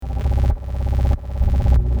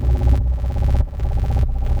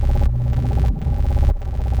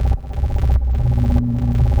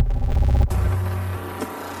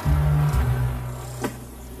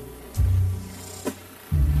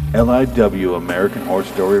LIW American Horror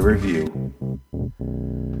Story Review.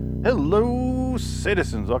 Hello,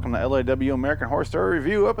 citizens. Welcome to LIW American Horror Story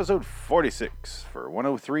Review, episode 46 for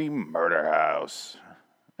 103 Murder House.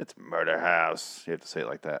 It's Murder House. You have to say it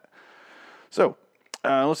like that. So,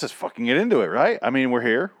 let's just fucking get into it, right? I mean, we're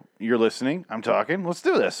here. You're listening. I'm talking. Let's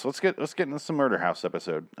do this. Let's get into some Murder House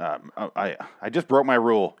episode. I just broke my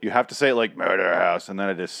rule. You have to say it like Murder House, and then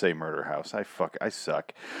I just say Murder House. I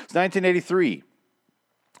suck. It's 1983.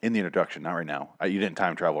 In the introduction, not right now. You didn't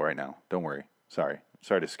time travel right now. Don't worry. Sorry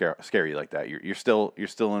to scare you like that. You're still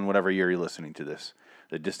in whatever year you're listening to this,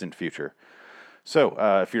 the distant future. So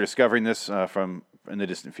if you're discovering this from in the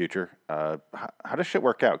distant future, how does shit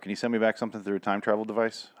work out? Can you send me back something through a time travel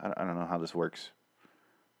device? I don't know how this works.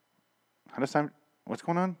 What's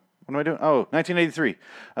going on? What am I doing? Oh, 1983.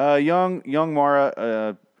 Young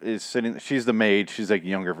Mara is sitting. She's the maid. She's like a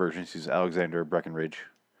younger version. She's Alexander Breckenridge.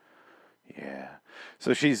 Yeah.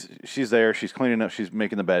 So she's there. She's cleaning up. She's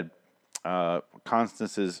making the bed.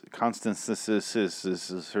 Constance is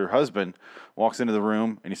her husband walks into the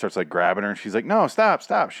room and he starts like grabbing her and she's like, no,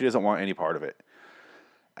 stop. She doesn't want any part of it.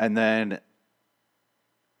 And then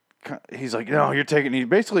he's like, no, you're taking. He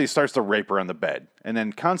basically starts to rape her on the bed. And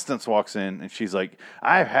then Constance walks in and she's like,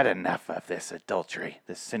 I've had enough of this adultery,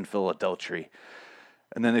 this sinful adultery.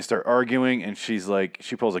 And then they start arguing, and she's like,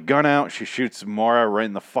 she pulls a gun out, she shoots Mara right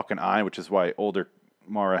in the fucking eye, which is why older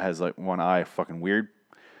Mara has like one eye, fucking weird.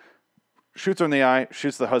 Shoots her in the eye,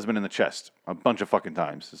 shoots the husband in the chest a bunch of fucking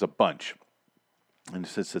times. It's a bunch. And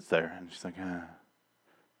she sits there, and she's like,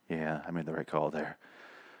 yeah, I made the right call there.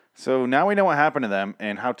 So now we know what happened to them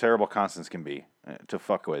and how terrible Constance can be to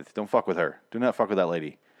fuck with. Don't fuck with her. Do not fuck with that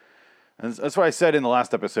lady. And that's what I said in the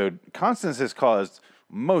last episode. Constance has caused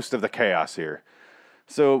most of the chaos here.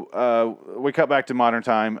 So we cut back to modern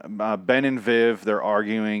time. Ben and Viv, they're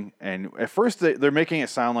arguing. And at first, they're making it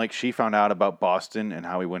sound like she found out about Boston and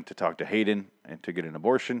how he went to talk to Hayden and to get an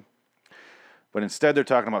abortion. But instead, they're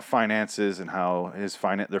talking about finances and how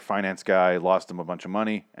their finance guy lost them a bunch of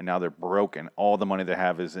money. And now they're broke and all the money they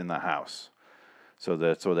have is in the house. So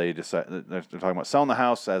they decide, they're talking about selling the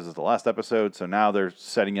house as is the last episode. So now they're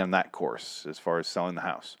setting on that course as far as selling the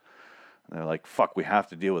house. And they're like, fuck, we have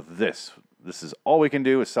to deal with this. This is all we can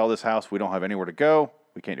do is sell this house. We don't have anywhere to go.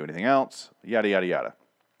 We can't do anything else. Yada, yada, yada.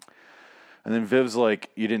 And then Viv's like,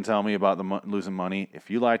 you didn't tell me about losing money. If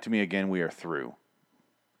you lie to me again, we are through.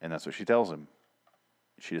 And that's what she tells him.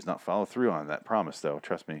 She does not follow through on that promise, though.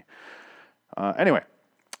 Trust me. Anyway,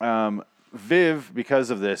 Viv, because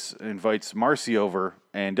of this, invites Marcy over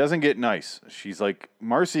and doesn't get nice. She's like,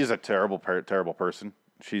 Marcy is a terrible person.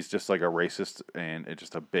 She's just like a racist and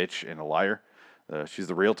just a bitch and a liar. She's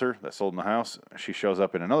the realtor that sold in the house. She shows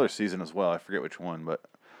up in another season as well. I forget which one, but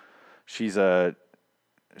she's like,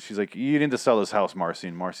 you need to sell this house, Marcy.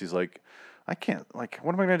 And Marcy's like, I can't. Like,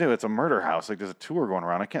 what am I gonna do? It's a murder house. Like, there's a tour going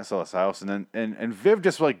around. I can't sell this house. And then and Viv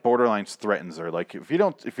just like borderline threatens her. Like, if you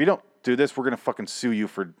don't do this, we're gonna fucking sue you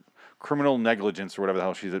for criminal negligence or whatever the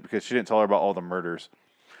hell she did, because she didn't tell her about all the murders,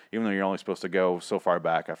 even though you're only supposed to go so far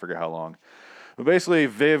back. I forget how long. But basically,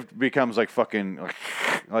 Viv becomes like fucking,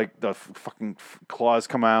 like the fucking claws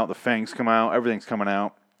come out, the fangs come out, everything's coming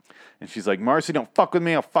out. And she's like, Marcy, don't fuck with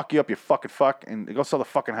me, I'll fuck you up, you fucking fuck, and go sell the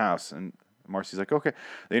fucking house. And Marcy's like, okay.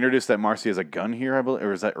 They introduced that Marcy has a gun here, I believe,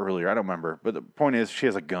 or is that earlier? I don't remember. But the point is, she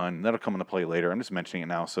has a gun. That'll come into play later. I'm just mentioning it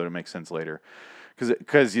now so it makes sense later.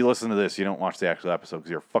 Because you listen to this, you don't watch the actual episode because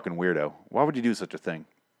you're a fucking weirdo. Why would you do such a thing?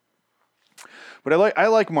 But I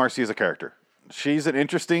like Marcy as a character. She's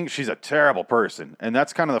a terrible person, and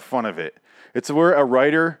that's kind of the fun of it. It's where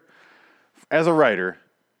as a writer,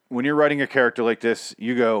 when you're writing a character like this,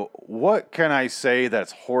 you go, what can I say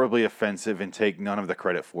that's horribly offensive and take none of the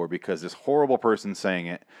credit for because this horrible person's saying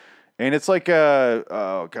it? And it's like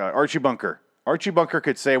Archie Bunker. Archie Bunker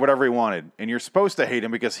could say whatever he wanted, and you're supposed to hate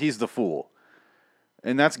him because he's the fool.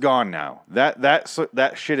 And that's gone now.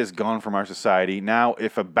 That shit is gone from our society. Now,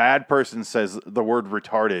 if a bad person says the word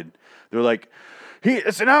retarded, they're like,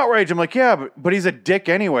 it's an outrage. I'm like, yeah, but he's a dick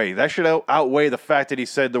anyway. That should outweigh the fact that he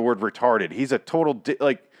said the word retarded. He's a total dick.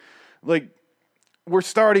 Like we're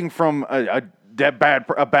starting from a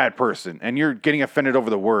bad person, and you're getting offended over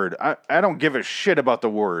the word. I don't give a shit about the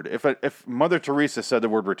word. If Mother Teresa said the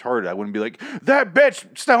word retarded, I wouldn't be like, that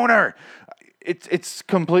bitch, stone her. It's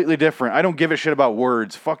completely different. I don't give a shit about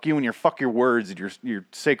words. Fuck you and your words and your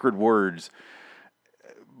sacred words.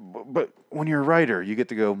 But when you're a writer, you get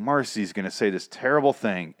to go, Marcy's going to say this terrible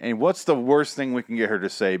thing. And what's the worst thing we can get her to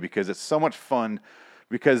say? Because it's so much fun.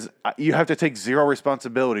 Because you have to take zero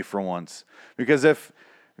responsibility for once. Because if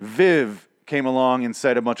Viv came along and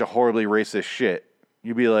said a bunch of horribly racist shit,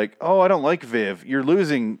 you'd be like, oh, I don't like Viv. You're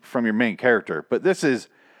losing from your main character. But this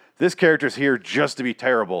character's here just to be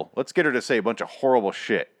terrible. Let's get her to say a bunch of horrible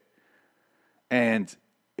shit. And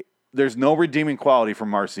there's no redeeming quality from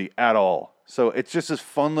Marcy at all. So it's just this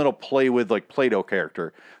fun little play with like Play-Doh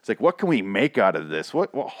character. It's like, what can we make out of this?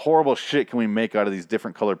 What horrible shit can we make out of these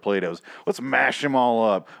different colored Play-Dohs? Let's mash them all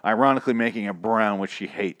up. Ironically making a brown, which she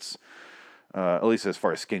hates. At least as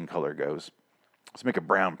far as skin color goes. Let's make a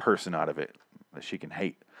brown person out of it that she can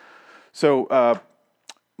hate. So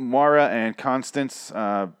Moira and Constance,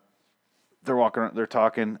 they're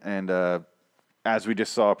talking, and as we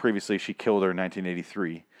just saw previously, she killed her in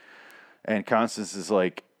 1983. And Constance is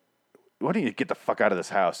like, why don't you get the fuck out of this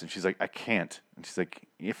house? And she's like, I can't. And she's like,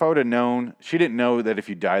 if I would have known, she didn't know that if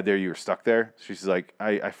you died there, you were stuck there. She's like,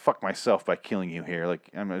 I fucked myself by killing you here.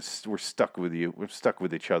 Like, we're stuck with you. We're stuck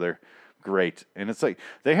with each other. Great. And it's like,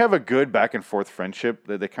 they have a good back and forth friendship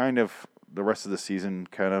that they kind of, the rest of the season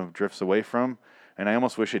kind of drifts away from. And I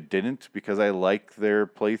almost wish it didn't, because I like their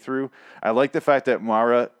playthrough. I like the fact that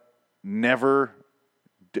Mara never,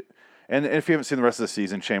 and if you haven't seen the rest of the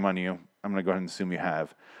season, shame on you. I'm going to go ahead and assume you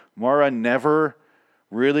have. Mara never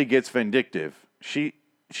really gets vindictive. She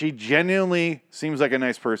genuinely seems like a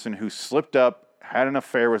nice person who slipped up, had an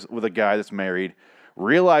affair with a guy that's married,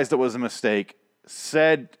 realized it was a mistake,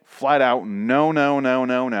 said flat out, no,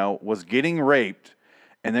 was getting raped,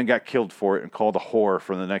 and then got killed for it and called a whore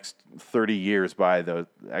for the next 30 years by the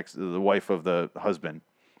wife of the husband.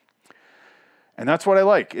 And that's what I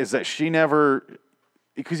like, is that she never,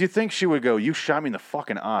 because you think she would go, you shot me in the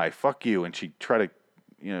fucking eye, fuck you, and she'd try to,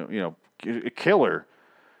 kill her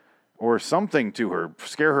or something to her,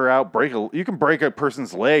 scare her out, you can break a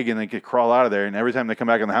person's leg and they could crawl out of there, and every time they come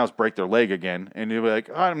back in the house, break their leg again, and you'll be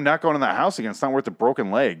like, oh, I'm not going in that house again, it's not worth a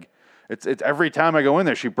broken leg. It's every time I go in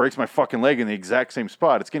there, she breaks my fucking leg in the exact same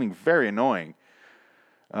spot. It's getting very annoying.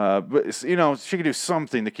 But she could do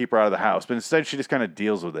something to keep her out of the house, but instead she just kind of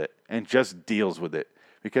deals with it, and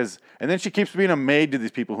then she keeps being a maid to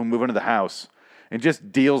these people who move into the house and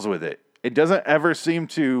just deals with it. It doesn't ever seem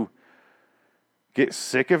to get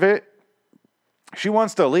sick of it. She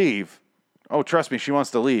wants to leave. Oh, trust me, she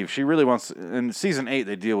wants to leave. She really wants. In season 8,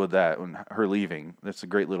 they deal with that when her leaving. That's a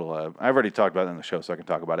great little. I've already talked about it in the show, so I can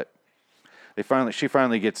talk about it. She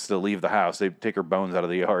finally gets to leave the house. They take her bones out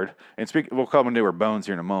of the yard. And we'll come into her bones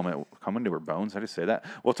here in a moment. Come into her bones? How do you say that?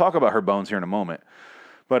 We'll talk about her bones here in a moment.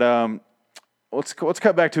 But let's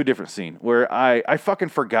cut back to a different scene where I fucking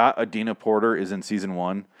forgot Adina Porter is in season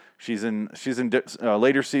 1. She's in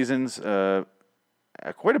later seasons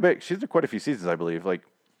quite a bit. She's in quite a few seasons, I believe. Like,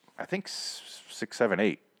 I think 6, 7,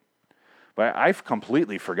 8. But I've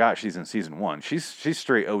completely forgot she's in season 1. She's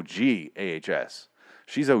straight OG AHS.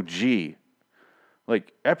 She's OG.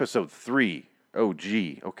 Like, episode 3 OG.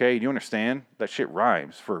 Okay? Do you understand? That shit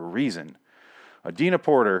rhymes for a reason. Adina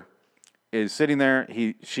Porter is sitting there.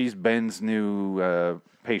 She's Ben's new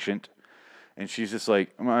patient. And she's just like,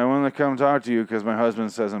 I want to come talk to you because my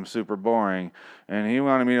husband says I'm super boring, and he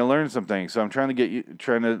wanted me to learn some things. So I'm trying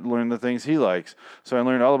to learn the things he likes. So I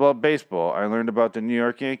learned all about baseball. I learned about the New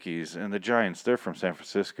York Yankees and the Giants. They're from San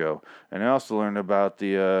Francisco, and I also learned about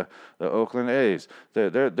the Oakland A's.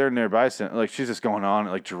 They're nearby. Like, she's just going on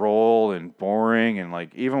like droll and boring, and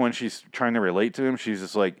like even when she's trying to relate to him, she's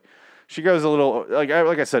just like. She goes a little, like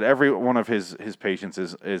I said, every one of his patients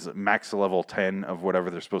is max level 10 of whatever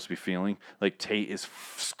they're supposed to be feeling. Like, Tate is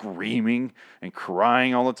screaming and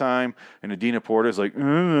crying all the time, and Adina Porter is like,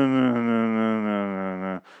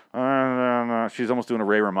 she's almost doing a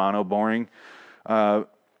Ray Romano boring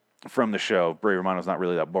from the show. Ray Romano's not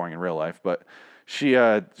really that boring in real life, but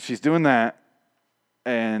she's doing that,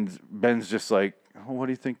 and Ben's just like, oh, what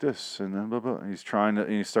do you think this? And then blah, blah. And he's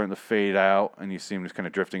starting to fade out, and you see him just kind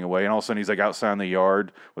of drifting away. And all of a sudden, he's like outside in the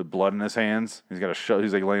yard with blood in his hands. He's got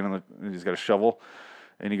he's like laying he's got a shovel,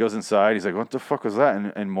 and he goes inside. He's like, what the fuck was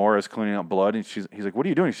that? And Maura's cleaning up blood, and he's like, what are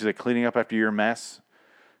you doing? She's like, cleaning up after your mess.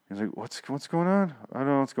 He's like, what's going on? I don't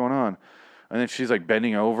know what's going on. And then she's like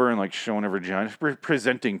bending over and like showing her vagina,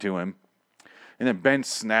 presenting to him. And then Ben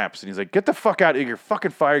snaps, and he's like, get the fuck out. You're fucking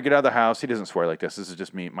fired. Get out of the house. He doesn't swear like this. This is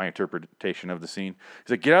just my interpretation of the scene. He's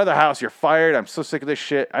like, get out of the house. You're fired. I'm so sick of this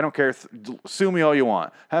shit. I don't care. Sue me all you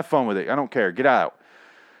want. Have fun with it. I don't care. Get out.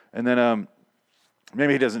 And then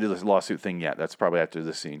maybe he doesn't do this lawsuit thing yet. That's probably after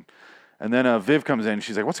this scene. And then Viv comes in.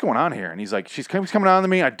 She's like, what's going on here? And he's like, she's coming on to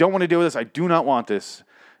me. I don't want to do this. I do not want this.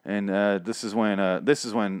 And this is when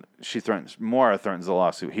Moira threatens the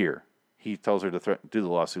lawsuit here. He tells her to do the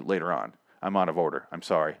lawsuit later on. I'm out of order. I'm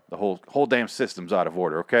sorry. The whole damn system's out of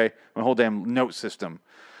order, okay? My whole damn note system.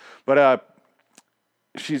 But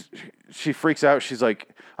she freaks out. She's like,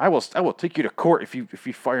 I will take you to court if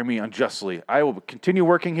you fire me unjustly. I will continue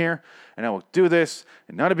working here, and I will do this,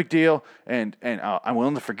 and not a big deal, and I'm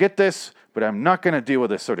willing to forget this, but I'm not going to deal with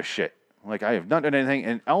this sort of shit. Like, I have not done anything.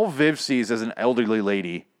 And all Viv sees as an elderly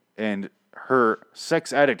lady and her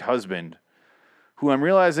sex addict husband, who I'm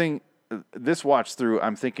realizing this watch through,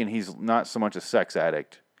 I'm thinking he's not so much a sex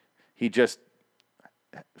addict. He just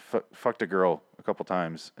fucked a girl a couple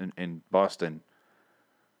times in Boston.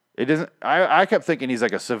 It isn't. I kept thinking he's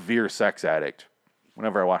like a severe sex addict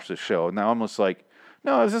whenever I watched this show. Now I'm just like,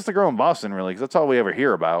 no, it's just a girl in Boston, really, because that's all we ever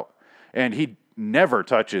hear about. And he never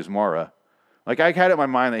touches Maura. Like, I had it in my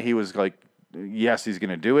mind that he was like, yes, he's going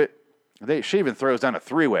to do it. She even throws down a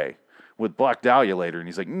three-way with Black Dahlia later, and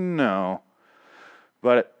he's like, no.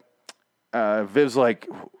 But Viv's like,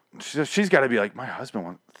 she's got to be like, my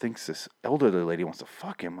husband thinks this elderly lady wants to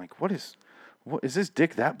fuck him. Like, what is this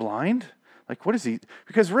dick that blind? Like, what is he?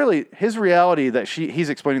 Because really, his reality that he's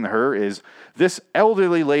explaining to her is this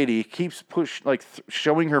elderly lady keeps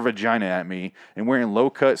showing her vagina at me and wearing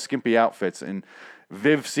low-cut, skimpy outfits. And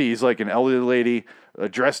Viv sees like an elderly lady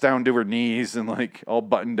dressed down to her knees and like all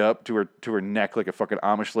buttoned up to her neck like a fucking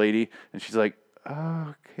Amish lady. And she's like,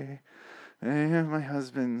 oh, okay. My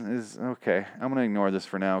husband is okay. I'm going to ignore this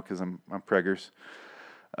for now because I'm preggers.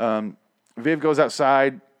 Viv goes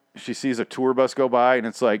outside. She sees a tour bus go by, and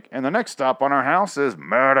it's like, and the next stop on our house is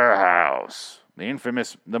Murder House.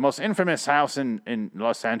 The most infamous house in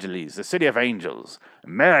Los Angeles, the City of Angels.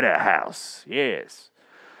 Murder House, yes.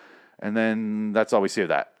 And then that's all we see of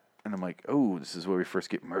that. And I'm like, oh, this is where we first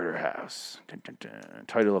get Murder House. Dun, dun, dun.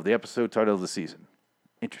 Title of the episode, title of the season.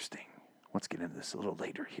 Interesting. Let's get into this a little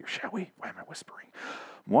later here, shall we? Why am I whispering?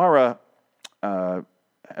 Maura,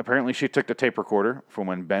 apparently she took the tape recorder from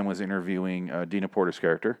when Ben was interviewing Dina Porter's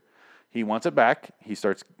character. He wants it back. He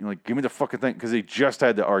starts like, give me the fucking thing, because he just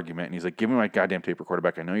had the argument, and he's like, give me my goddamn tape recorder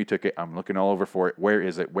back. I know you took it. I'm looking all over for it. Where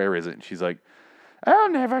is it? Where is it? And she's like, I'll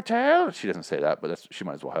never tell. She doesn't say that, but she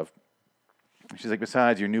might as well have. She's like,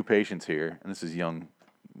 besides, your new patient's here, and this is young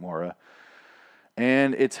Maura.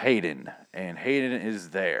 And it's Hayden, and Hayden is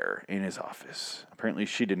there in his office. Apparently,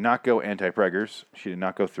 she did not go anti-preggers. She did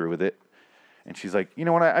not go through with it. And she's like, you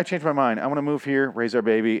know what, I changed my mind. I want to move here, raise our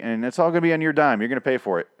baby, and it's all going to be on your dime. You're going to pay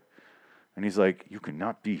for it. And he's like, you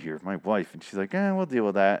cannot be here with my wife. And she's like, we'll deal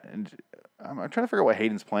with that. And I'm trying to figure out what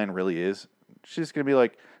Hayden's plan really is. She's just going to be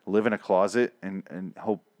like, live in a closet and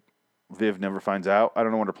hope Viv never finds out. I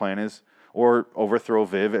don't know what her plan is. Or overthrow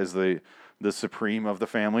Viv as the supreme of the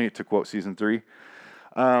family, to quote season 3.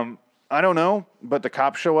 I don't know, but the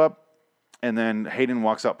cops show up, and then Hayden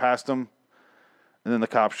walks out past them, and then the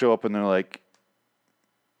cops show up, and they're like,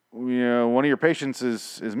 one of your patients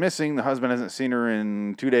is missing. The husband hasn't seen her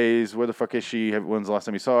in 2 days. Where the fuck is she? When's the last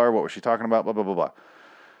time you saw her? What was she talking about? Blah, blah, blah,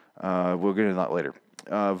 blah. We'll get into that later.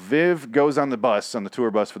 Viv goes on the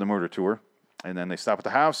tour bus for the murder tour, and then they stop at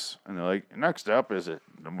the house, and they're like, next up is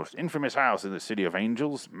the most infamous house in the City of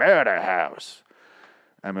Angels, Murder House.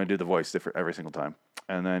 I'm going to do the voice different every single time.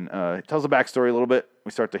 And then it tells the backstory a little bit.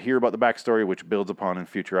 We start to hear about the backstory, which builds upon in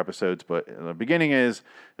future episodes. But the beginning it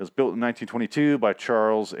was built in 1922 by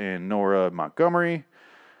Charles and Nora Montgomery.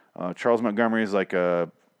 Charles Montgomery is like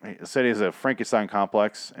the city is a Frankenstein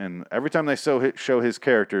complex. And every time they show his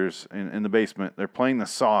characters in the basement, they're playing the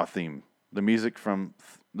Saw theme, the music from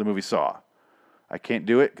the movie Saw. I can't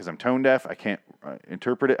do it because I'm tone deaf. I can't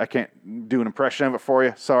interpret it. I can't do an impression of it for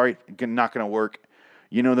you. Sorry, not going to work.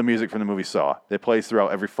 You know the music from the movie Saw. It plays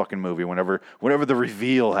throughout every fucking movie. Whenever the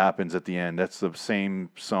reveal happens at the end, that's the same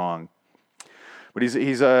song. But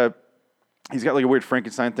he's got like a weird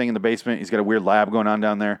Frankenstein thing in the basement. He's got a weird lab going on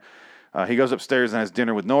down there. He goes upstairs and has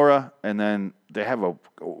dinner with Nora, and then they have a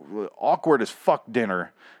awkward as fuck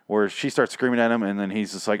dinner where she starts screaming at him, and then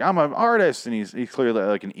he's just like, I'm an artist, and he's clearly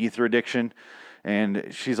like an ether addiction. And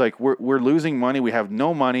she's like, we're losing money. We have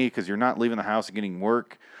no money because you're not leaving the house and getting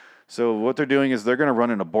work. So what they're doing is they're going to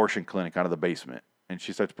run an abortion clinic out of the basement. And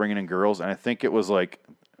she starts bringing in girls. And I think it was like,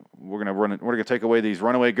 we're going to take away these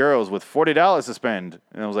runaway girls with $40 to spend.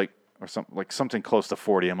 And I was like, or something close to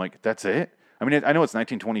 40. I'm like, that's it? I mean, I know it's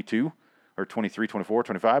 1922 or 23, 24,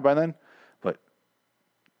 25 by then. But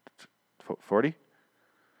 40?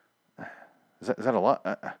 Is that a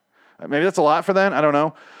lot? Maybe that's a lot for then. I don't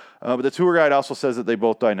know. But the tour guide also says that they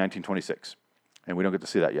both died in 1926. And we don't get to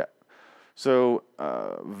see that yet. So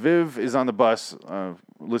Viv is on the bus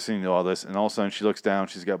listening to all this, and all of a sudden she looks down.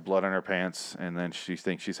 She's got blood on her pants, and then she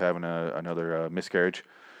thinks she's having another miscarriage.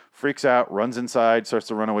 Freaks out, runs inside, starts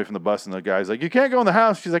to run away from the bus, and the guy's like, you can't go in the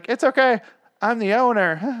house. She's like, it's okay. I'm the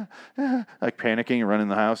owner. Like panicking and running in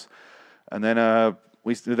the house. And then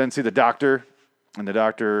we then see the doctor And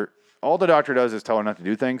all the doctor does is tell her not to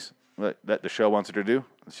do things that the show wants her to do.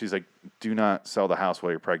 She's like, do not sell the house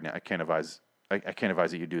while you're pregnant. I can't advise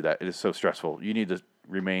that you do that. It is so stressful. You need to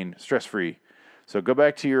remain stress-free. So go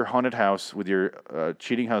back to your haunted house with your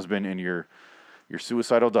cheating husband and your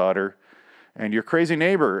suicidal daughter and your crazy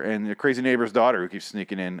neighbor and your crazy neighbor's daughter who keeps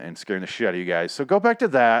sneaking in and scaring the shit out of you guys. So go back to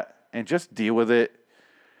that and just deal with it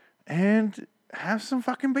and have some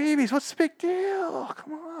fucking babies. What's the big deal?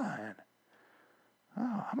 Come on.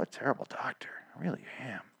 Oh, I'm a terrible doctor. I really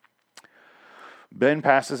am. Ben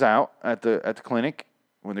passes out at the clinic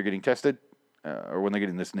when they're getting tested, or when they're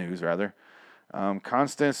getting this news, rather.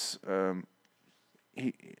 Constance,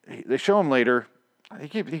 they show him later. He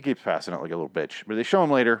keeps passing out like a little bitch, but they show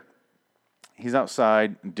him later. He's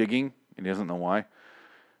outside digging, and he doesn't know why.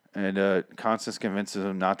 And Constance convinces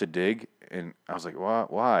him not to dig, and I was like,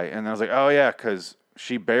 why? And I was like, oh yeah, because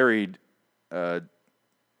she buried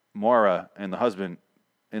Maura and the husband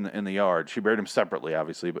in the yard. She buried him separately,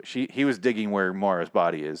 obviously, but he was digging where Maura's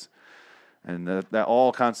body is. And that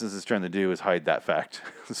all Constance is trying to do is hide that fact.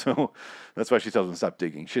 So that's why she tells him to stop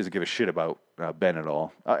digging. She doesn't give a shit about Ben at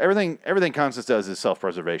all. Everything Constance does is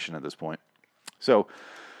self-preservation at this point. So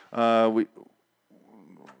the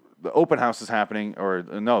open house is happening, or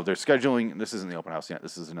no, they're scheduling. This isn't the open house yet.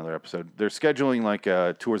 This is another episode. They're scheduling like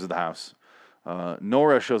tours of the house.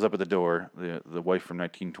 Nora shows up at the door, the wife from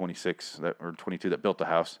 1926 or 22 that built the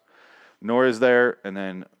house. Nora's there, and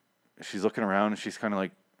then she's looking around, and she's kind of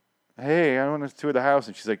like, hey, I want to tour the house.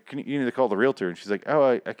 And she's like, you need to call the realtor. And she's like,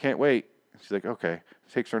 oh, I can't wait. And she's like, okay.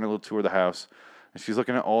 Takes her on a little tour of the house. And she's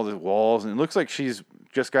looking at all the walls. And it looks like she's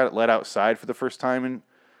just got it let outside for the first time in,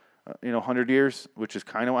 100 years, which is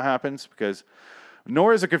kind of what happens. Because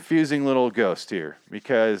Nora's a confusing little ghost here.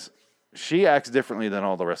 Because she acts differently than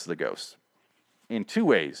all the rest of the ghosts. In two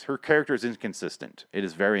ways. Her character is inconsistent. It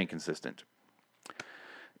is very inconsistent.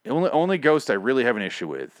 The only ghost I really have an issue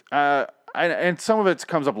with. And some of it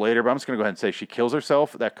comes up later, but I'm just going to go ahead and say she kills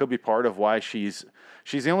herself. That could be part of why she's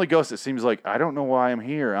the only ghost that seems like, I don't know why I'm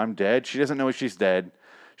here. I'm dead. She doesn't know she's dead.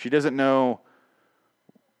 She doesn't know.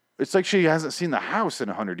 It's like she hasn't seen the house in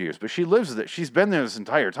 100 years, but she lives with it. She's been there this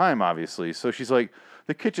entire time, obviously. So she's like,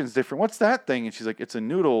 the kitchen's different. What's that thing? And she's like, it's a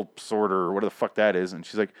noodle sorter or whatever the fuck that is. And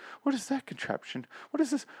she's like, what is that contraption? What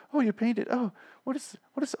is this? Oh, you painted. Oh, what is,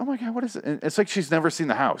 oh my God, what is it? And it's like she's never seen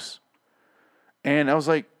the house. And I was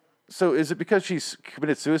like, so is it because she's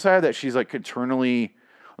committed suicide that she's like eternally,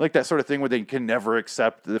 like that sort of thing where they can never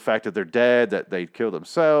accept the fact that they're dead, that they killed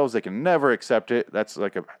themselves, they can never accept it. That's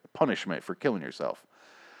like a punishment for killing yourself.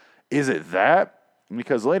 Is it that?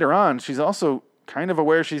 Because later on, she's also kind of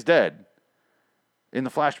aware she's dead in the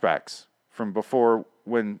flashbacks from before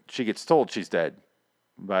when she gets told she's dead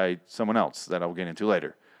by someone else that I'll get into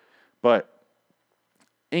later. But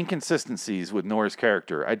inconsistencies with Nora's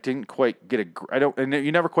character. I didn't quite get and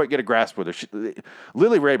you never quite get a grasp with her.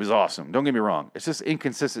 Lily Rabe is awesome. Don't get me wrong. It's just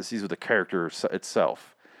inconsistencies with the character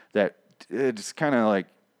itself that it just kind of like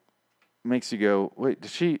makes you go, wait, did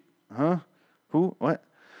she, huh? Who? What?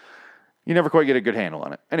 You never quite get a good handle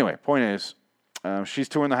on it. Anyway, point is, she's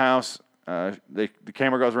touring the house. The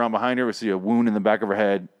camera goes around behind her. We see a wound in the back of her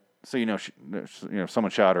head. So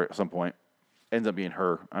someone shot her at some point. Ends up being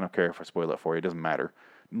her. I don't care if I spoil that for you. It doesn't matter.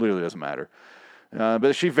 Literally doesn't matter.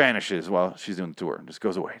 But she vanishes while she's doing the tour and just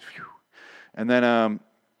goes away. Phew. And then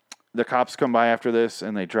the cops come by after this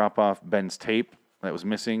and they drop off Ben's tape that was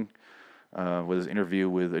missing with his interview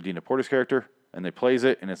with Adina Porter's character. And they plays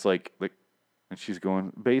it, and it's like and she's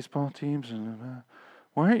going, baseball teams?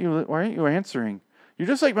 Why aren't you answering? You're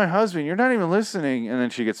just like my husband. You're not even listening. And then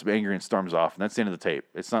she gets angry and storms off. And that's the end of the tape.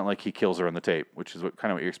 It's not like he kills her on the tape, which is kind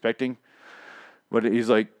of what you're expecting. But he's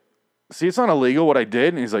like, see, it's not illegal what I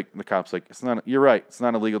did. And he's like, the cop's like, it's not, you're right. It's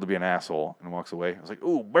not illegal to be an asshole. And walks away. I was like,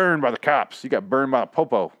 ooh, burned by the cops. You got burned by a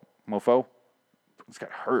popo, mofo. It's got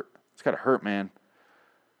to hurt. It's got to hurt, man.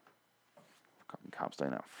 Cops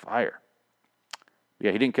dying on fire.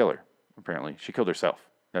 Yeah, he didn't kill her, apparently. She killed herself.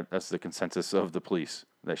 That's the consensus of the police,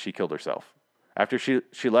 that she killed herself. After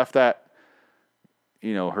she left that,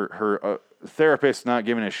 her therapist not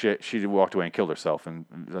giving a shit, she walked away and killed herself. And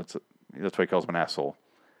that's why he calls him an asshole.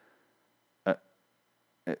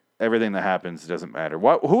 Everything that happens doesn't matter.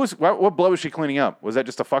 What blood was she cleaning up? Was that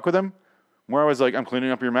just to fuck with him? Where I was like, I'm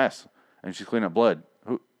cleaning up your mess, and she's cleaning up blood.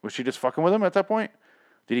 Was she just fucking with him at that point?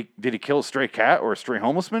 Did he kill a stray cat or a stray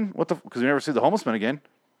homeless man? Because we never see the homeless man again,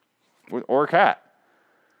 or a cat.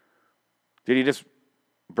 Did he just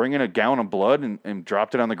bring in a gallon of blood and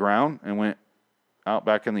dropped it on the ground and went out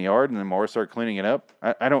back in the yard, and then Maura started cleaning it up?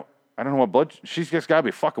 I don't know what blood. She's just got to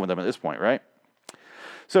be fucking with them at this point, right?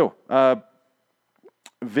 So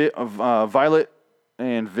Violet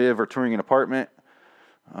and Viv are touring an apartment.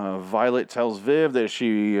 Violet tells Viv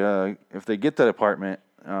that if they get that apartment,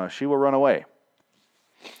 she will run away.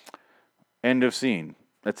 End of scene.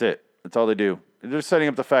 That's it. That's all they do. They're just setting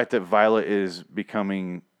up the fact that Violet is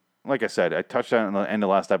becoming, like I said, I touched on it in the end of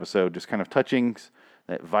last episode, just kind of touching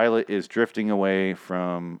that Violet is drifting away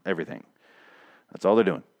from everything. That's all they're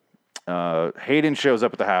doing. Hayden shows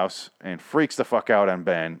up at the house and freaks the fuck out on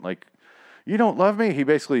Ben. Like, you don't love me? He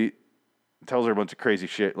basically tells her a bunch of crazy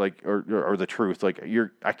shit, like, or the truth. Like,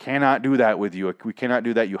 I cannot do that with you. We cannot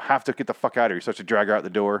do that. You have to get the fuck out of here. You're such a drag her out the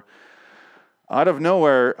door. Out of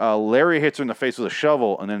nowhere, Larry hits her in the face with a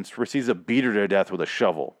shovel and then proceeds to beat her to death with a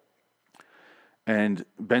shovel. And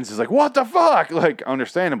Ben's is like, what the fuck? Like,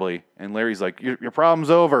 understandably. And Larry's like, your problem's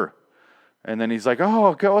over. And then he's like,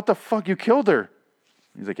 oh, God, what the fuck? You killed her.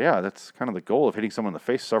 He's like, yeah, that's kind of the goal of hitting someone in the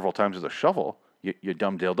face several times with a shovel. You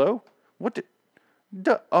dumb dildo. What did...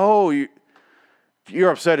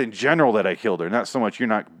 You're upset in general that I killed her. Not so much you're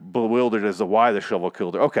not bewildered as to why the shovel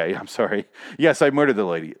killed her. Okay, I'm sorry. Yes, I murdered the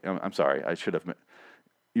lady. I'm sorry. I should have...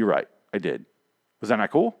 You're right. I did. Was that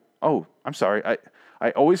not cool? Oh, I'm sorry.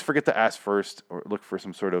 I always forget to ask first or look for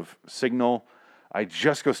some sort of signal. I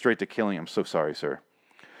just go straight to killing. I'm so sorry, sir.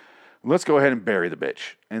 Let's go ahead and bury the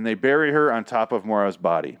bitch. And they bury her on top of Moira's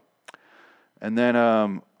body. And then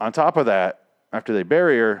on top of that, after they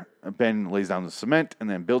bury her, Ben lays down the cement and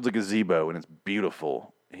then builds a gazebo, and it's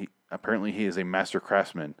beautiful. Apparently he is a master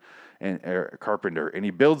craftsman and a carpenter, and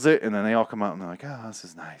he builds it, and then they all come out and they're like, oh, this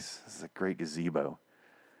is nice. This is a great gazebo.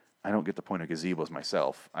 I don't get the point of gazebos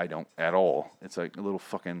myself. I don't at all. It's like a little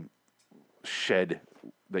fucking shed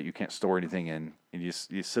that you can't store anything in, and you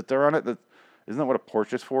sit there on it. Isn't that what a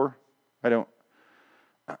porch is for? I'm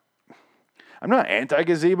not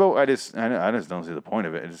anti-gazebo. I just don't see the point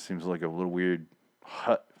of it. It just seems like a little weird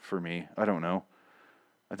hut for me. I don't know.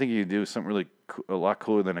 I think you can do something really a lot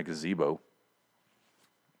cooler than a gazebo.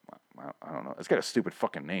 I don't know. It's got a stupid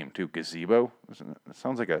fucking name too. Gazebo. It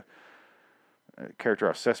sounds like a character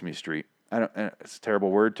off Sesame Street. It's a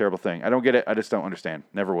terrible word, terrible thing. I don't get it. I just don't understand.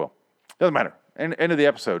 Never will. Doesn't matter. End of the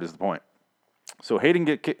episode is the point. So Hayden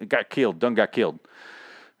got killed. Dunn got killed.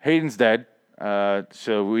 Hayden's dead.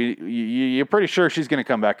 So you're pretty sure she's going to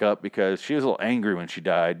come back up because she was a little angry when she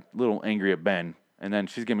died. A little angry at Ben. And then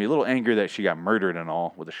she's going to be a little angry that she got murdered and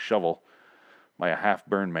all with a shovel by a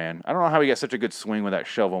half-burned man. I don't know how he got such a good swing with that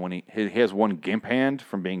shovel when he has one gimp hand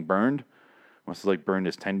from being burned. Must have like burned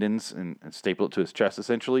his tendons and stapled it to his chest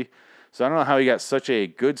essentially. So I don't know how he got such a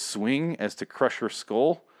good swing as to crush her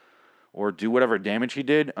skull or do whatever damage he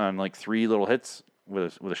did on like 3 little hits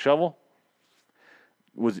with a shovel.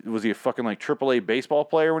 Was he a fucking like AAA baseball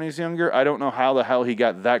player when he was younger? I don't know how the hell he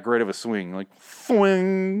got that great of a swing. Like,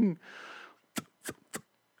 swing.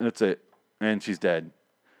 That's it. And she's dead.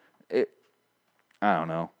 I don't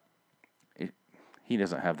know. He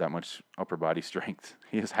doesn't have that much upper body strength.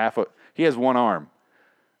 He has one arm.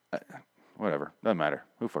 Whatever. Doesn't matter.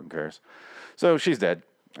 Who fucking cares? So she's dead.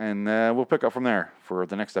 And we'll pick up from there for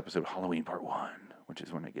the next episode of Halloween Part 1, which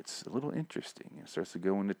is when it gets a little interesting and starts to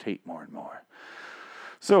go into Tate more and more.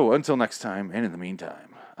 So, until next time, and in the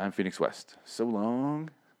meantime, I'm Phoenix West. So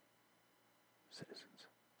long, citizens.